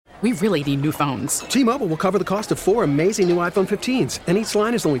We really need new phones. T-Mobile will cover the cost of 4 amazing new iPhone 15s, and each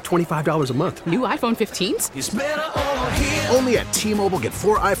line is only $25 a month. New iPhone 15s? It's better over here. Only at T-Mobile, get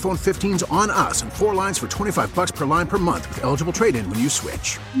 4 iPhone 15s on us and 4 lines for $25 per line per month with eligible trade-in when you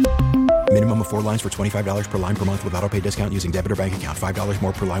switch. Minimum of 4 lines for $25 per line per month with autopay discount using debit or bank account. $5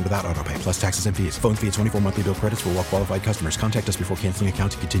 more per line without autopay, plus taxes and fees. Phone fee at 24 monthly bill credits for well-qualified customers. Contact us before canceling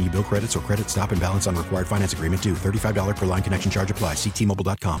account to continue bill credits or credit stop and balance on required finance agreement due. $35 per line connection charge applies. See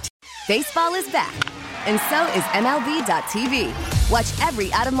T-Mobile.com. Baseball is back, and so is MLB.tv. Watch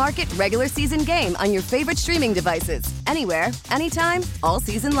every out-of-market regular season game on your favorite streaming devices, anywhere, anytime, all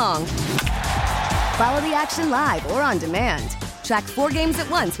season long. Follow the action live or on demand. Track 4 games at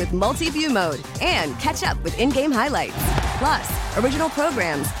once with multi-view mode and catch up with in-game highlights. Plus, original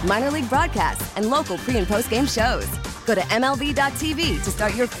programs, minor league broadcasts, and local pre- and post-game shows. Go to MLB.tv to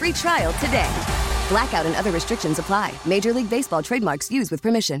start your free trial today. Blackout and other restrictions apply. Major League Baseball trademarks used with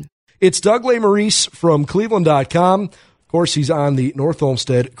permission. It's Doug Lesmerises from Cleveland.com. Of course, he's on the North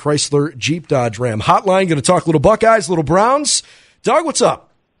Olmsted Chrysler Jeep Dodge Ram hotline. Going to talk little Buckeyes, little Browns. Doug, what's up?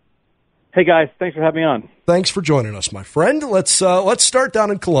 Hey, guys. Thanks for having me on. Thanks for joining us, my friend. Let's start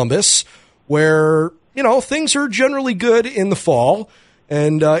down in Columbus, where, things are generally good in the fall.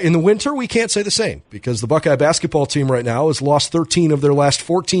 And in the winter, we can't say the same because the Buckeye basketball team right now has lost 13 of their last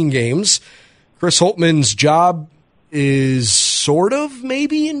 14 games. Chris Holtmann's job is sort of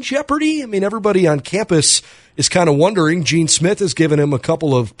maybe in jeopardy. I mean, everybody on campus is kind of wondering. Gene Smith has given him a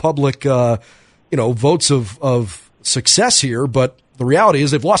couple of public, votes of success here, but the reality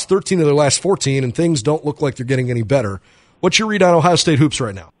is they've lost 13 of their last 14, and things don't look like they're getting any better. What's your read on Ohio State hoops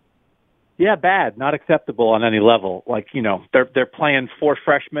right now? Yeah, bad. Not acceptable on any level. They're playing 4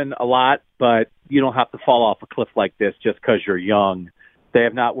 freshmen a lot, but you don't have to fall off a cliff like this just because you're young. They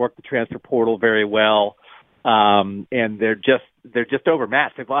have not worked the transfer portal very well, and they're just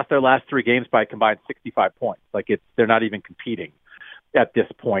overmatched. They've lost their last 3 games by a combined 65 points. They're not even competing at this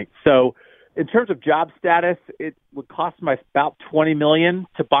point. So, in terms of job status, it would cost them about $20 million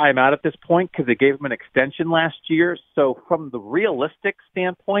to buy him out at this point because they gave him an extension last year. So, from the realistic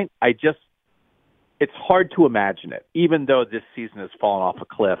standpoint, it's hard to imagine it, even though this season has fallen off a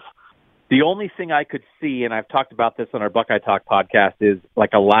cliff. The only thing I could see, and I've talked about this on our Buckeye Talk podcast, is like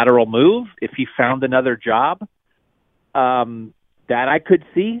a lateral move. If he found another job, that I could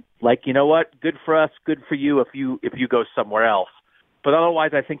see. You know what? Good for us, good for you if you go somewhere else. But otherwise,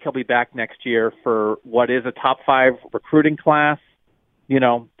 I think he'll be back next year for what is a top 5 recruiting class.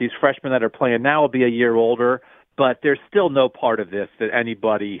 These freshmen that are playing now will be a year older, but there's still no part of this that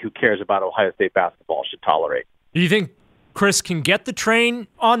anybody who cares about Ohio State basketball should tolerate. Do you think Chris can get the train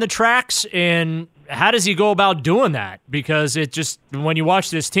on the tracks, and how does he go about doing that? Because it just, when you watch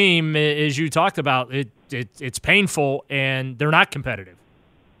this team, as you talked about, it's painful and they're not competitive.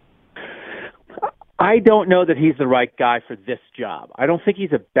 I don't know that he's the right guy for this job. I don't think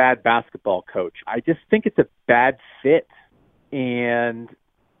he's a bad basketball coach. I just think it's a bad fit, and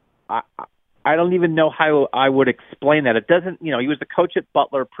I don't even know how I would explain that. It doesn't, he was the coach at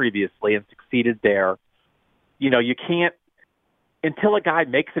Butler previously and succeeded there. You can't, until a guy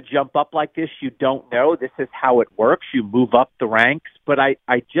makes a jump up like this, you don't know this is how it works. You move up the ranks, but I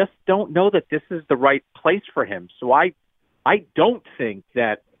just don't know that this is the right place for him. So I don't think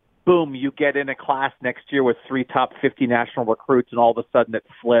that, boom, you get in a class next year with 3 top 50 national recruits and all of a sudden it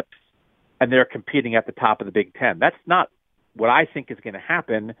flips and they're competing at the top of the Big Ten. That's not what I think is going to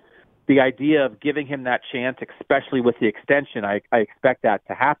happen. The idea of giving him that chance, especially with the extension, I expect that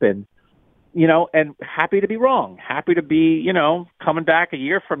to happen, and happy to be wrong. Happy to be, coming back a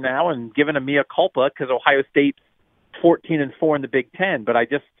year from now and giving a mea culpa because Ohio State's 14-4 in the Big Ten. But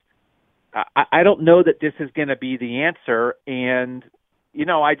I don't know that this is going to be the answer. And,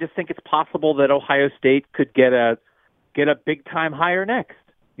 I just think it's possible that Ohio State could get a big time hire next,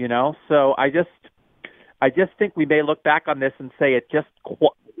 So I just think we may look back on this and say it just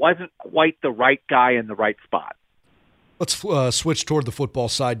wasn't quite the right guy in the right spot. Let's switch toward the football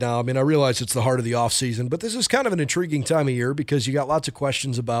side now. I mean, I realize it's the heart of the offseason, but this is kind of an intriguing time of year because you got lots of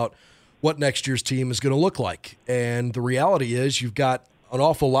questions about what next year's team is going to look like. And the reality is you've got an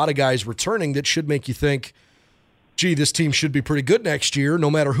awful lot of guys returning that should make you think, gee, this team should be pretty good next year, no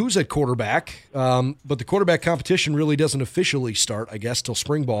matter who's at quarterback. But the quarterback competition really doesn't officially start, I guess, till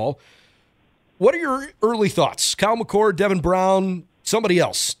spring ball. What are your early thoughts? Kyle McCord, Devin Brown, somebody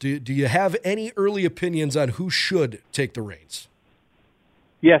else. Do you have any early opinions on who should take the reins?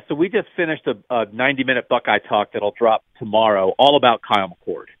 Yeah, so we just finished a 90-minute Buckeye Talk that'll drop tomorrow, all about Kyle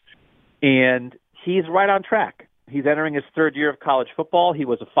McCord. And he's right on track. He's entering his 3rd year of college football. He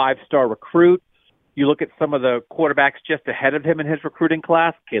was a 5-star recruit. You look at some of the quarterbacks just ahead of him in his recruiting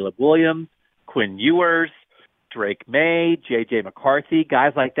class, Caleb Williams, Quinn Ewers, Drake May, J.J. McCarthy,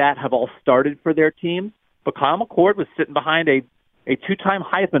 guys like that have all started for their teams. But Kyle McCord was sitting behind a two-time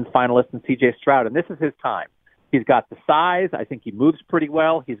Heisman finalist in C.J. Stroud, and this is his time. He's got the size. I think he moves pretty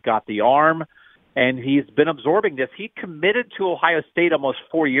well. He's got the arm, and he's been absorbing this. He committed to Ohio State almost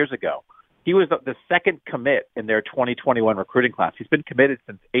 4 years ago. He was the second commit in their 2021 recruiting class. He's been committed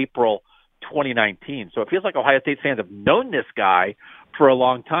since April 2019. So it feels like Ohio State fans have known this guy for a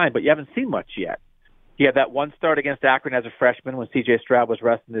long time, but you haven't seen much yet. He had that one start against Akron as a freshman when C.J. Stroud was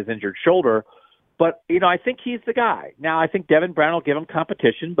resting his injured shoulder. But, I think he's the guy. Now, I think Devin Brown will give him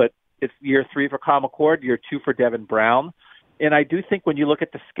competition, but it's year 3 for Kyle McCord, year 2 for Devin Brown. And I do think when you look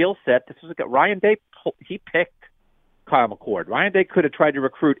at the skill set, this was Ryan Day, he picked Kyle McCord. Ryan Day could have tried to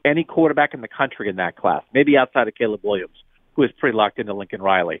recruit any quarterback in the country in that class, maybe outside of Caleb Williams, who is pretty locked into Lincoln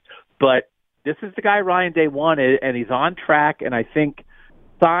Riley. But this is the guy Ryan Day wanted, and he's on track, and I think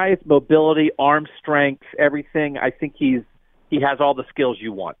size, mobility, arm strength, everything, I think he has all the skills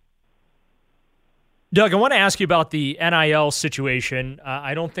you want. Doug, I want to ask you about the NIL situation.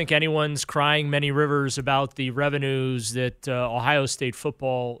 I don't think anyone's crying many rivers about the revenues that Ohio State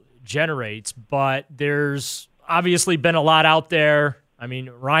football generates, but there's obviously been a lot out there. I mean,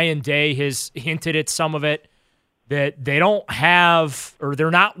 Ryan Day has hinted at some of it, that they don't have, or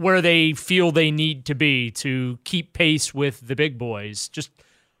they're not where they feel they need to be to keep pace with the big boys. Just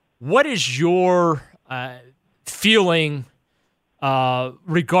what is your feeling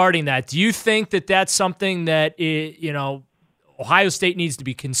regarding that? Do you think that that's something that Ohio State needs to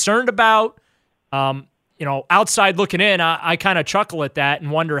be concerned about? Outside looking in, I kind of chuckle at that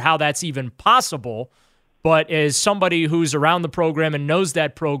and wonder how that's even possible. But as somebody who's around the program and knows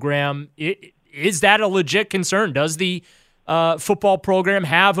that program, is that a legit concern? Does the football program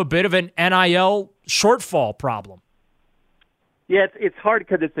have a bit of an NIL shortfall problem? Yeah, it's hard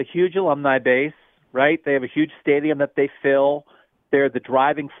because it's a huge alumni base, right? They have a huge stadium that they fill. They're the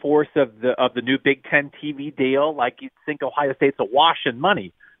driving force of the new Big Ten TV deal. Like, you'd think Ohio State's awash in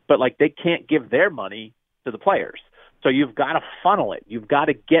money, but they can't give their money to the players. So you've got to funnel it. You've got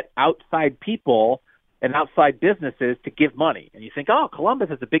to get outside people and outside businesses to give money. And you think, Columbus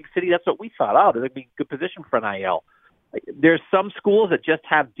is a big city. That's what we thought. There'd be a good position for NIL. There's some schools that just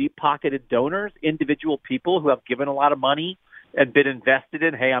have deep-pocketed donors, individual people who have given a lot of money and been invested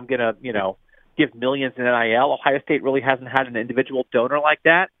in, hey, I'm going to, give millions in NIL. Ohio State really hasn't had an individual donor like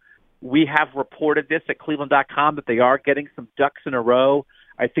that. We have reported this at Cleveland.com that they are getting some ducks in a row.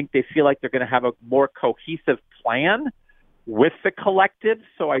 I think they feel like they're going to have a more cohesive plan with the collective.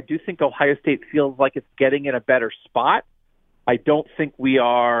 So I do think Ohio State feels like it's getting in a better spot. I don't think we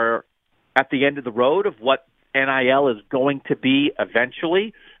are at the end of the road of what NIL is going to be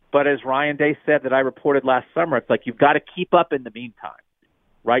eventually. But as Ryan Day said that I reported last summer, it's like you've got to keep up in the meantime,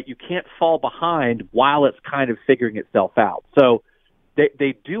 right? You can't fall behind while it's kind of figuring itself out. So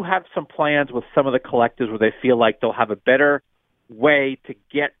they do have some plans with some of the collectives where they feel like they'll have a better way to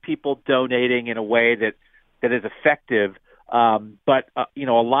get people donating in a way that is effective. But a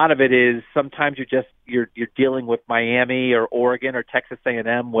lot of it is sometimes you're dealing with Miami or Oregon or Texas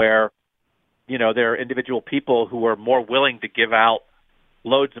A&M where, there are individual people who are more willing to give out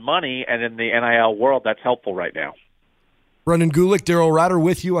loads of money. And in the NIL world, that's helpful right now. Brendan Gulick, Daryl Ryder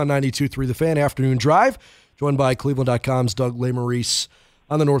with you on 92.3 The Fan Afternoon Drive, joined by Cleveland.com's Doug Lesmerises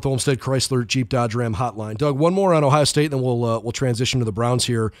on the North Olmsted Chrysler Jeep Dodge Ram hotline. Doug, one more on Ohio State, then we'll transition to the Browns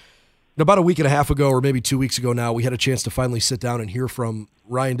here. About a week and a half ago, or maybe 2 weeks ago now, we had a chance to finally sit down and hear from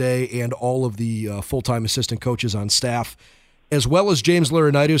Ryan Day and all of the full-time assistant coaches on staff, as well as James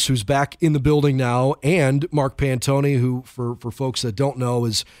Laurinaitis, who's back in the building now, and Mark Pantoni, who, for folks that don't know,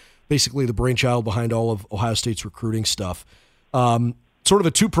 is basically the brainchild behind all of Ohio State's recruiting stuff. Sort of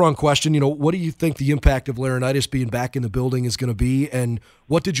a two-pronged question. What do you think the impact of Laurinaitis being back in the building is going to be, and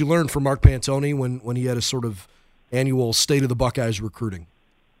what did you learn from Mark Pantoni when he had a sort of annual State of the Buckeyes recruiting?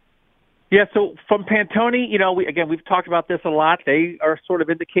 Yeah, so from Pantoni, we've talked about this a lot. They are sort of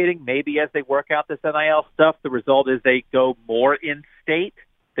indicating maybe as they work out this NIL stuff, the result is they go more in-state.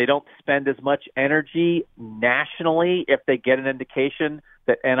 They don't spend as much energy nationally if they get an indication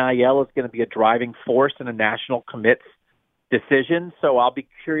that NIL is going to be a driving force in a national commits decision. So I'll be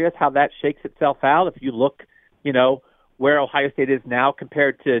curious how that shakes itself out. If you look, where Ohio State is now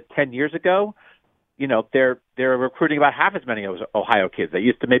compared to 10 years ago, they're recruiting about half as many Ohio kids. They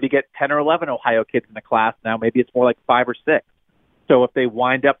used to maybe get 10 or 11 Ohio kids in the class. Now maybe it's more like 5 or 6. So if they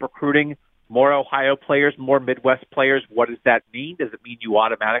wind up recruiting more Ohio players, more Midwest players, what does that mean? Does it mean you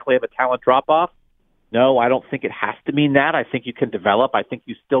automatically have a talent drop-off? No, I don't think it has to mean that. I think you can develop. I think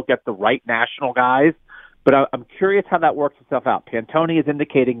you still get the right national guys. But I'm curious how that works itself out. Pantoni is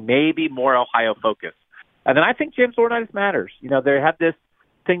indicating maybe more Ohio focus. And then I think James Laurinaitis matters. You know, they had this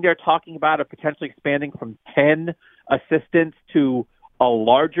thing they're talking about of potentially expanding from 10 assistants to a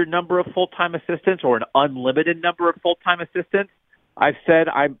larger number of full-time assistants or an unlimited number of full-time assistants. I've said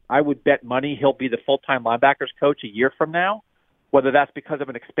I would bet money he'll be the full-time linebackers coach a year from now, whether that's because of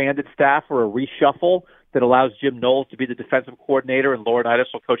an expanded staff or a reshuffle that allows Jim Knowles to be the defensive coordinator and Laurinaitis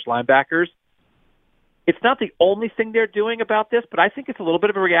will coach linebackers. It's not the only thing they're doing about this, but I think it's a little bit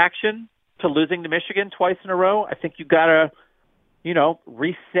of a reaction to losing to Michigan twice in a row. I think you've got to,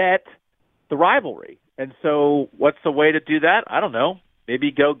 reset the rivalry. And so what's the way to do that? I don't know.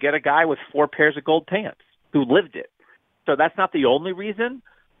 Maybe go get a guy with 4 pairs of gold pants who lived it. So that's not the only reason,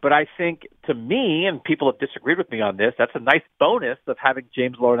 but I think to me, and people have disagreed with me on this, that's a nice bonus of having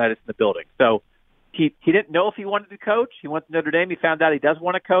James Laurinaitis in the building. So he didn't know if he wanted to coach. He went to Notre Dame. He found out he does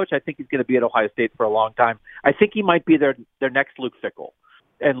want to coach. I think he's going to be at Ohio State for a long time. I think he might be their next Luke Fickell.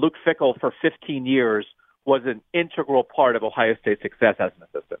 And Luke Fickell for 15 years was an integral part of Ohio State's success as an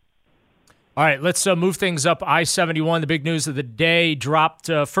assistant. All right, let's move things up. I-71, the big news of the day, dropped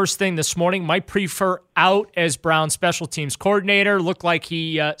first thing this morning. Mike Priefer out as Brown special teams coordinator. Looked like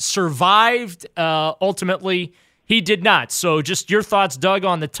he survived. Ultimately, he did not. So just your thoughts, Doug,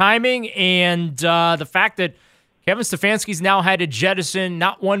 on the timing and the fact that Kevin Stefanski's now had to jettison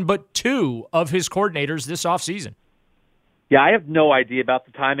not one but 2 of his coordinators this offseason. Yeah, I have no idea about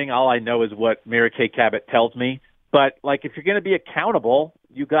the timing. All I know is what Mary Kay Cabot tells me. But, if you're going to be accountable,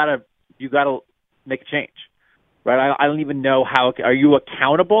 you got to make a change, right? I don't even know how. Are you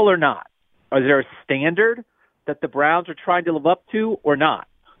accountable or not? Is there a standard that the Browns are trying to live up to or not?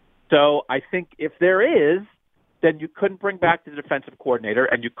 So I think if there is, then you couldn't bring back the defensive coordinator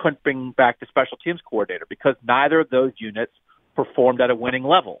and you couldn't bring back the special teams coordinator because neither of those units performed at a winning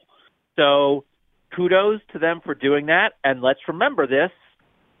level. So kudos to them for doing that. And let's remember this.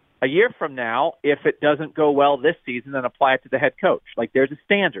 A year from now, if it doesn't go well this season, then apply it to the head coach. There's a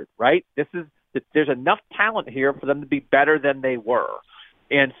standard, right? There's enough talent here for them to be better than they were.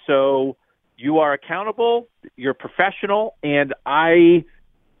 And so you are accountable, you're professional, and I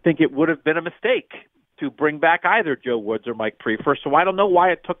think it would have been a mistake to bring back either Joe Woods or Mike Priefer. So I don't know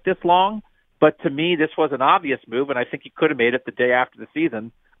why it took this long, but to me, this was an obvious move, and I think he could have made it the day after the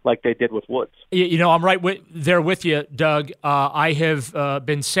season, like they did with Woods. I'm right there with you, Doug. I have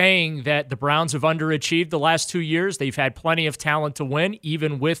been saying that the Browns have underachieved the last 2 years. They've had plenty of talent to win,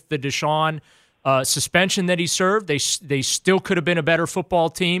 even with the Deshaun suspension that he served. They still could have been a better football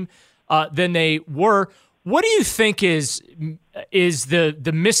team than they were. What do you think is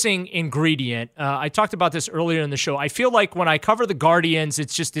the missing ingredient? I talked about this earlier in the show. I feel like when I cover the Guardians,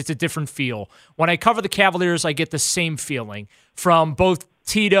 it's a different feel. When I cover the Cavaliers, I get the same feeling from both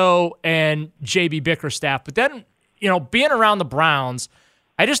Tito and J.B. Bickerstaff. But then, being around the Browns,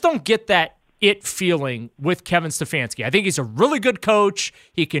 I just don't get that it feeling with Kevin Stefanski. I think he's a really good coach.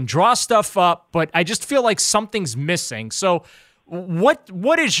 He can draw stuff up, but I just feel like something's missing. So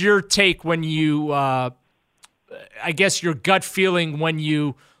what is your take when you, I guess your gut feeling when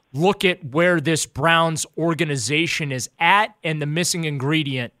you look at where this Browns organization is at and the missing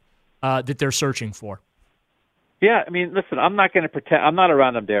ingredient that they're searching for? Yeah, listen, I'm not going to pretend. I'm not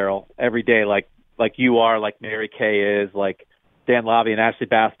around them, Daryl, every day like you are, like Mary Kay is, like Dan Lavie and Ashley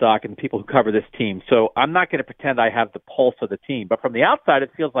Bastock and people who cover this team. So I'm not going to pretend I have the pulse of the team. But from the outside, it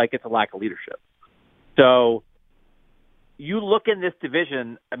feels like it's a lack of leadership. So you look in this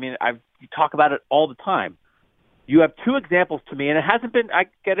division, you talk about it all the time. You have 2 examples to me, and it hasn't been, I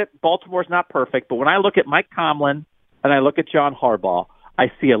get it, Baltimore's not perfect, but when I look at Mike Tomlin and I look at John Harbaugh,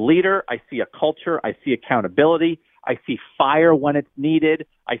 I see a leader, I see a culture, I see accountability, I see fire when it's needed,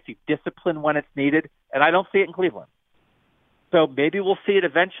 I see discipline when it's needed, and I don't see it in Cleveland. So maybe we'll see it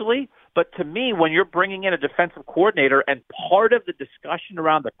eventually, but to me, when you're bringing in a defensive coordinator and part of the discussion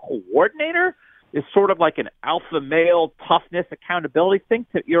around the coordinator is sort of like an alpha male toughness accountability thing,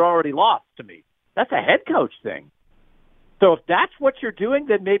 you're already lost to me. That's a head coach thing. So if that's what you're doing,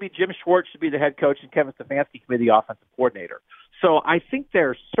 then maybe Jim Schwartz should be the head coach and Kevin Stefanski can be the offensive coordinator. So I think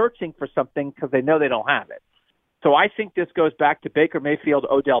they're searching for something because they know they don't have it. So I think this goes back to Baker Mayfield,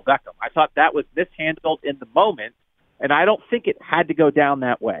 Odell Beckham. I thought that was mishandled in the moment, and I don't think it had to go down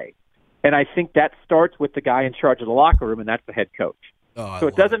that way. And I think that starts with the guy in charge of the locker room, and that's the head coach. So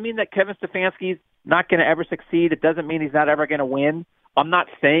it doesn't mean that Kevin Stefanski's not going to ever succeed. It doesn't mean he's not ever going to win. I'm not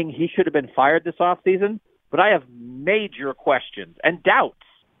saying he should have been fired this offseason, but I have major questions and doubts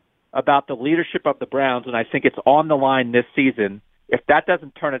about the leadership of the Browns, and I think it's on the line this season. If that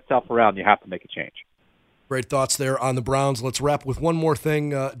doesn't turn itself around, you have to make a change. Great thoughts there on the Browns. Let's wrap with one more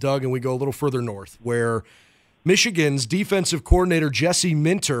thing, Doug, and we go a little further north, where Michigan's defensive coordinator, Jesse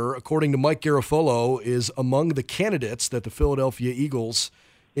Minter, according to Mike Garafolo, is among the candidates that the Philadelphia Eagles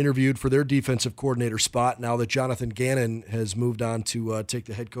interviewed for their defensive coordinator spot now that Jonathan Gannon has moved on to take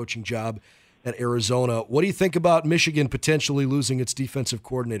the head coaching job at Arizona. What do you think about Michigan potentially losing its defensive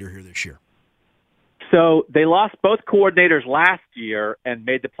coordinator here this year? So they lost both coordinators last year and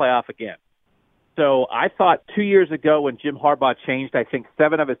made the playoff again. So I thought 2 years ago when Jim Harbaugh changed, I think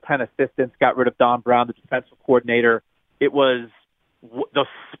 7 of his 10 assistants, got rid of Don Brown, the defensive coordinator. It was the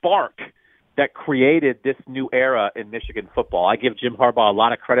spark that created this new era in Michigan football. I give Jim Harbaugh a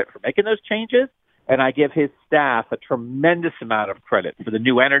lot of credit for making those changes, and I give his staff a tremendous amount of credit for the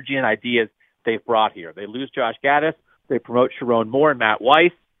new energy and ideas they've brought here. They lose Josh Gaddis. They promote Sharon Moore and Matt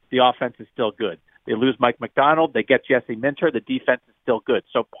Weiss. The offense is still good. They lose Mike McDonald. They get Jesse Minter. The defense is still good.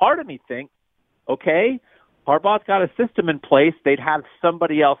 So part of me thinks, okay, Harbaugh's got a system in place. They'd have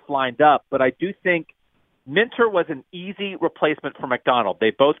somebody else lined up. But I do think Minter was an easy replacement for McDonald. They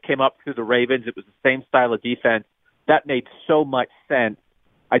both came up through the Ravens. It was the same style of defense. That made so much sense.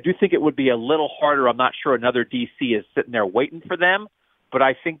 I do think it would be a little harder. I'm not sure another DC is sitting there waiting for them. But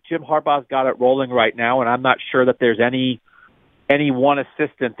I think Jim Harbaugh's got it rolling right now, and I'm not sure that there's any one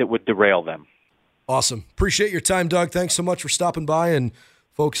assistant that would derail them. Awesome. Appreciate your time, Doug. Thanks so much for stopping by. And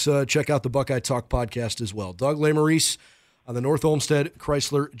folks, check out the Buckeye Talk podcast as well. Doug Lesmerises on the North Olmsted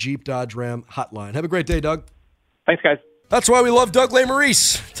Chrysler Jeep Dodge Ram hotline. Have a great day, Doug. Thanks, guys. That's why we love Doug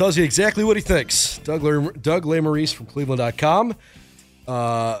Lesmerises. Tells you exactly what he thinks. Doug Lesmerises from Cleveland.com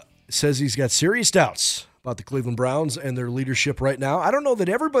says he's got serious doubts about the Cleveland Browns and their leadership right now. I don't know that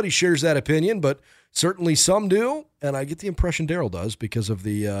everybody shares that opinion, but certainly some do, and I get the impression Daryl does because of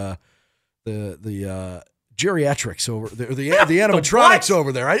the geriatrics over there, the animatronics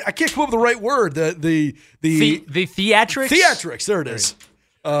over there. I can't come up with the right word. The theatrics? Theatrics, there it is.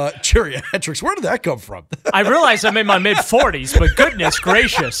 Geriatrics. Where did that come from? I realize I'm in my mid-40s, but goodness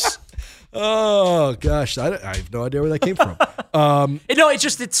gracious. Oh, gosh. I have no idea where that came from.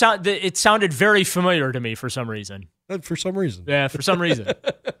 It sounded very familiar to me for some reason. For some reason. Yeah, for some reason.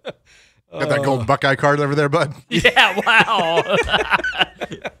 Got that gold Buckeye card over there, bud? Yeah, wow.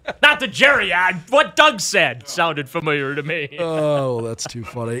 Not the Jerry ad. What Doug said sounded familiar to me. Oh, that's too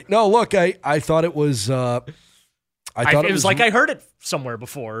funny. No, look, I thought it was... it was like I heard it somewhere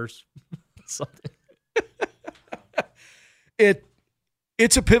before. Or something.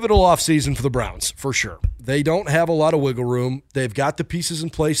 It's a pivotal offseason for the Browns, for sure. They don't have a lot of wiggle room. They've got the pieces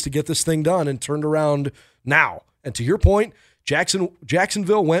in place to get this thing done and turned around now. And to your point,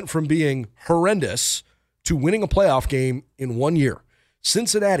 Jacksonville went from being horrendous to winning a playoff game in 1 year.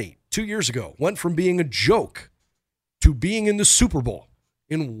 Cincinnati, 2 years ago, went from being a joke to being in the Super Bowl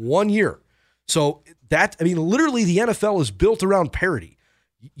in 1 year. So literally the NFL is built around parity.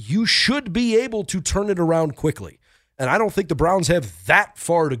 You should be able to turn it around quickly. And I don't think the Browns have that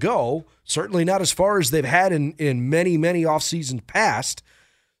far to go, certainly not as far as they've had in many, many offseasons past.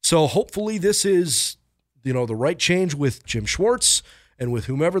 So hopefully this is, the right change with Jim Schwartz and with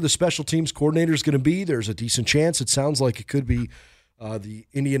whomever the special teams coordinator is going to be. There's a decent chance. It sounds like it could be the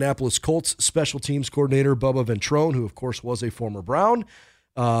Indianapolis Colts special teams coordinator, Bubba Ventrone, who, of course, was a former Brown.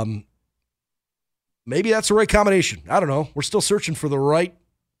 Maybe that's the right combination. I don't know. We're still searching for the right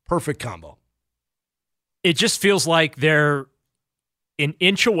perfect combo. It just feels like they're an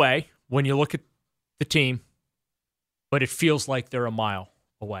inch away when you look at the team, but it feels like they're a mile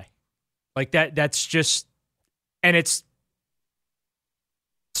away. Like that's just, and it's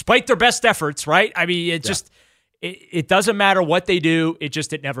despite their best efforts, right? I mean, it doesn't matter what they do.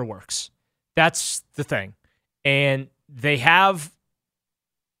 It never works. That's the thing. And they have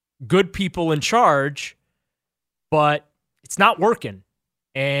good people in charge, but it's not working.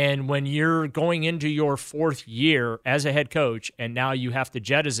 And when you're going into your 4th year as a head coach, and now you have to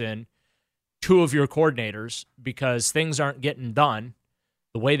jettison 2 of your coordinators because things aren't getting done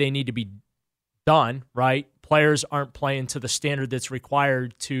the way they need to be done, right? Players aren't playing to the standard that's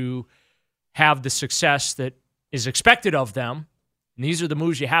required to have the success that is expected of them. And these are the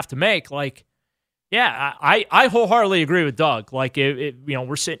moves you have to make. Like, yeah, I wholeheartedly agree with Doug. Like,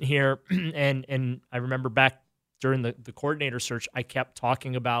 we're sitting here, and I remember back during the coordinator search, I kept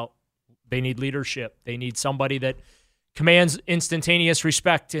talking about they need leadership. They need somebody that commands instantaneous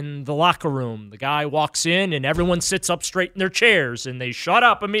respect in the locker room. The guy walks in and everyone sits up straight in their chairs and they shut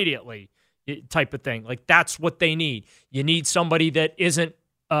up immediately, type of thing. Like, that's what they need. You need somebody that isn't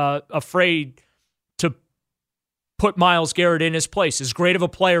afraid to put Myles Garrett in his place. As great of a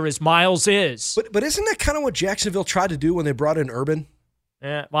player as Myles is. But isn't that kind of what Jacksonville tried to do when they brought in Urban?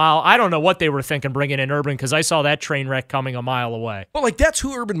 Well, I don't know what they were thinking bringing in Urban because I saw that train wreck coming a mile away. Well, like, that's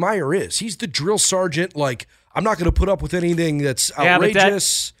who Urban Meyer is. He's the drill sergeant. Like, I'm not going to put up with anything that's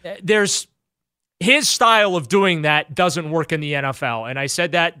outrageous. There's his style of doing that doesn't work in the NFL, and I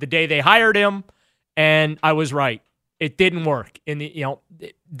said that the day they hired him, and I was right. It didn't work.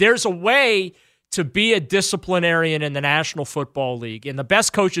 There's a way to be a disciplinarian in the National Football League, and the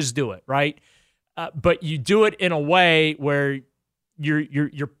best coaches do it, right? But you do it in a way where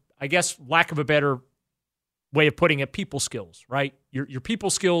you're I guess, lack of a better way of putting it, people skills, right? Your people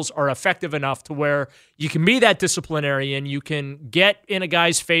skills are effective enough to where you can be that disciplinarian. You can get in a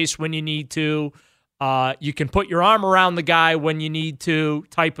guy's face when you need to. You can put your arm around the guy when you need to,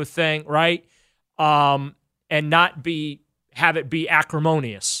 type of thing, right? And not have it be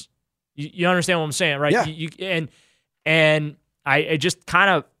acrimonious. You understand what I'm saying, right? Yeah. And I just kind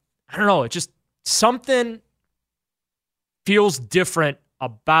of, I don't know, it just something feels different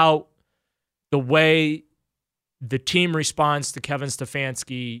about the way the team responds to Kevin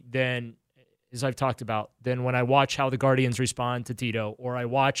Stefanski than, as I've talked about, than when I watch how the Guardians respond to Tito, or I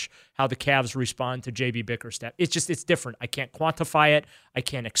watch how the Cavs respond to JB Bickerstaff. It's different. I can't quantify it. I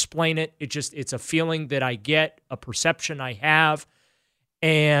can't explain it. It's a feeling that I get, a perception I have.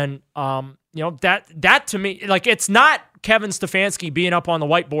 And, that to me, like, it's not Kevin Stefanski being up on the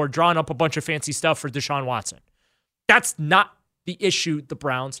whiteboard, drawing up a bunch of fancy stuff for Deshaun Watson. That's not the issue the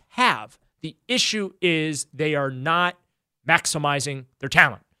Browns have. The issue is they are not maximizing their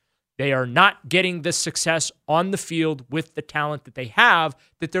talent. They are not getting the success on the field with the talent that they have,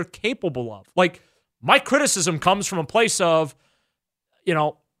 that they're capable of. Like, my criticism comes from a place of,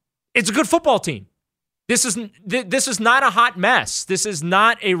 it's a good football team. This is not a hot mess. This is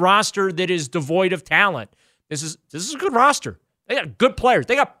not a roster that is devoid of talent. This is a good roster. They got good players.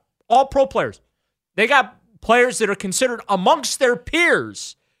 They got all pro players. They got players that are considered amongst their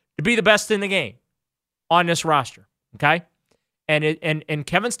peers to be the best in the game on this roster. Okay? And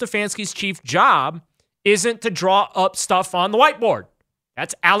Kevin Stefanski's chief job isn't to draw up stuff on the whiteboard.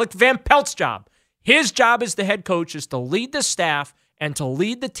 That's Alec Van Pelt's job. His job as the head coach is to lead the staff and to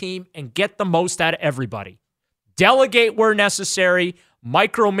lead the team and get the most out of everybody. Delegate where necessary,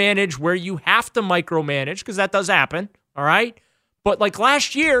 micromanage where you have to micromanage, because that does happen, all right? But like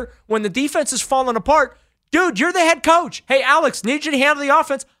last year, when the defense is falling apart, dude, you're the head coach. Hey, Alex, need you to handle the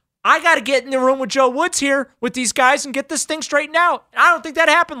offense. I got to get in the room with Joe Woods here with these guys and get this thing straightened out. I don't think that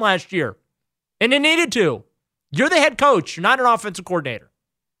happened last year. And it needed to. You're the head coach. You're not an offensive coordinator.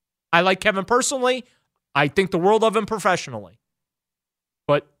 I like Kevin personally. I think the world of him professionally.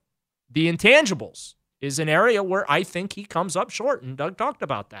 But the intangibles is an area where I think he comes up short, and Doug talked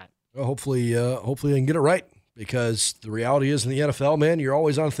about that. Well, hopefully I can get it right, because the reality is in the NFL, man, you're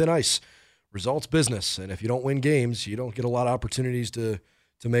always on thin ice. Results business, and if you don't win games, you don't get a lot of opportunities to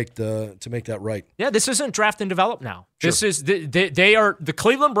make that right. Yeah, this isn't draft and develop now. Sure. This is they are the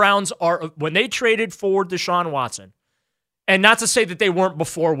Cleveland Browns are, when they traded for Deshaun Watson, and not to say that they weren't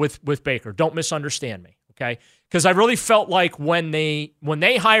before with Baker. Don't misunderstand me, okay? Because I really felt like when they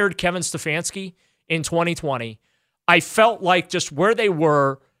hired Kevin Stefanski in 2020, I felt like just where they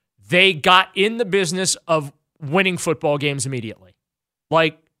were, they got in the business of winning football games immediately.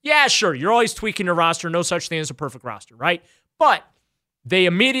 Like, yeah, sure, you're always tweaking your roster. No such thing as a perfect roster, right? But they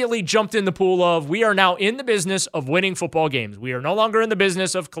immediately jumped in the pool of, we are now in the business of winning football games. We are no longer in the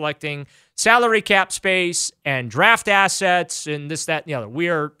business of collecting salary cap space and draft assets and this, that, and the other. We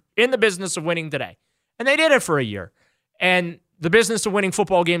are in the business of winning today. And they did it for a year. And the business of winning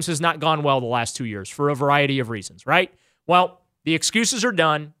football games has not gone well the last 2 years for a variety of reasons, right? Well, the excuses are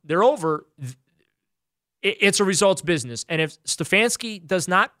done. They're over. It's a results business. And if Stefanski does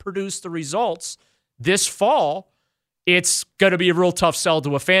not produce the results this fall, it's going to be a real tough sell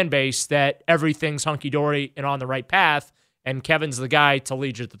to a fan base that everything's hunky-dory and on the right path, and Kevin's the guy to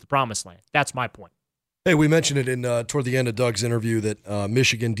lead you to the promised land. That's my point. Hey, we mentioned it in toward the end of Doug's interview that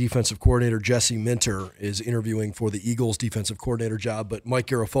Michigan defensive coordinator Jesse Minter is interviewing for the Eagles defensive coordinator job, but Mike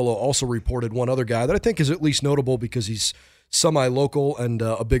Garafolo also reported one other guy that I think is at least notable because he's semi-local and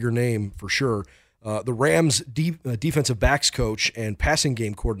a bigger name for sure. The Rams defensive backs coach and passing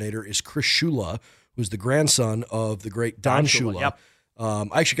game coordinator is Chris Shula, who's the grandson of the great Don Shula. Yep.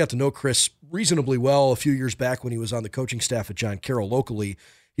 I actually got to know Chris reasonably well a few years back when he was on the coaching staff at John Carroll locally.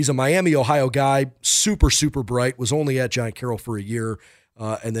 He's a Miami, Ohio guy, super, super bright, was only at John Carroll for a year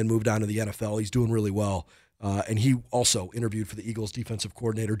and then moved on to the NFL. He's doing really well. And he also interviewed for the Eagles defensive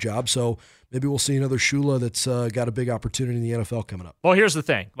coordinator job. So maybe we'll see another Shula that's got a big opportunity in the NFL coming up. Well, here's the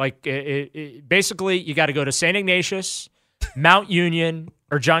thing. Like, basically, you got to go to St. Ignatius, Mount Union,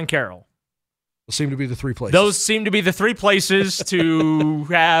 or John Carroll. Seem to be the three places. Those seem to be the three places to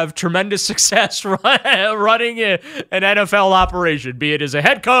have tremendous success running an NFL operation, be it as a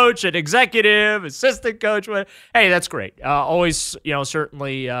head coach, an executive, assistant coach. Hey, that's great. Always,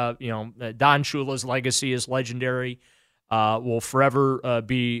 certainly, Don Shula's legacy is legendary. Will forever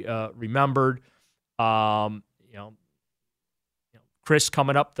be remembered. Chris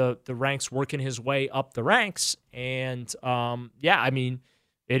coming up the ranks, working his way up the ranks, and it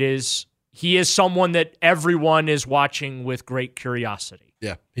is. He is someone that everyone is watching with great curiosity.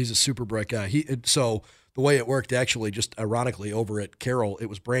 Yeah, he's a super bright guy. So the way it worked, actually, just ironically, over at Carroll, it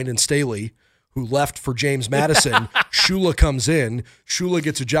was Brandon Staley who left for James Madison. Shula comes in. Shula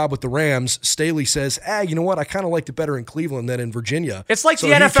gets a job with the Rams. Staley says, you know what? I kind of liked it better in Cleveland than in Virginia. It's like the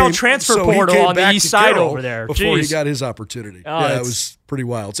NFL transfer portal on the east side over there. Before he got his opportunity. It was pretty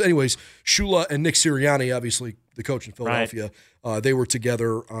wild. So anyways, Shula and Nick Sirianni, obviously the coach in Philadelphia, they were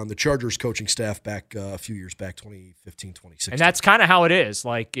together on the Chargers coaching staff back a few years back, 2015, 2016. And that's kind of how it is.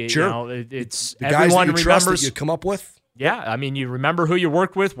 Like, sure. It's the guys everyone that you trust remembers. That you come up with. Yeah, I mean, you remember who you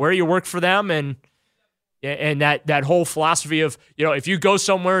worked with, where you worked for them, and that whole philosophy of, if you go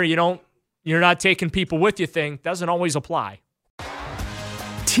somewhere you're not taking people with you thing doesn't always apply.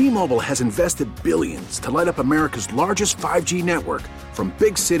 T-Mobile has invested billions to light up America's largest 5G network, from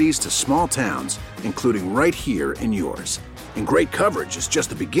big cities to small towns, including right here in yours. And great coverage is just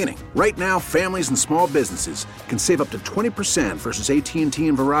the beginning. Right now, families and small businesses can save up to 20% versus AT&T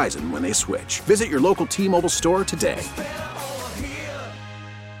and Verizon when they switch. Visit your local T-Mobile store today.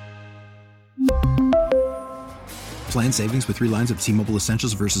 Plan savings with 3 lines of T-Mobile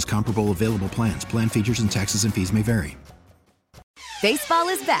Essentials versus comparable available plans. Plan features and taxes and fees may vary. Baseball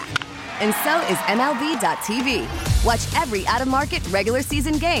is back, and so is MLB.tv. Watch every out-of-market regular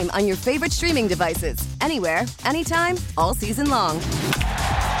season game on your favorite streaming devices, anywhere, anytime, all season long.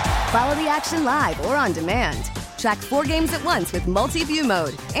 Follow the action live or on demand. Track 4 games at once with multi-view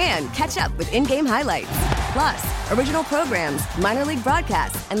mode and catch up with in-game highlights. Plus, original programs, minor league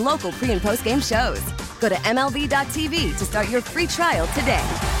broadcasts, and local pre- and post-game shows. Go to MLB.tv to start your free trial today.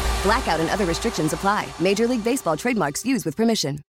 Blackout and other restrictions apply. Major League Baseball trademarks used with permission.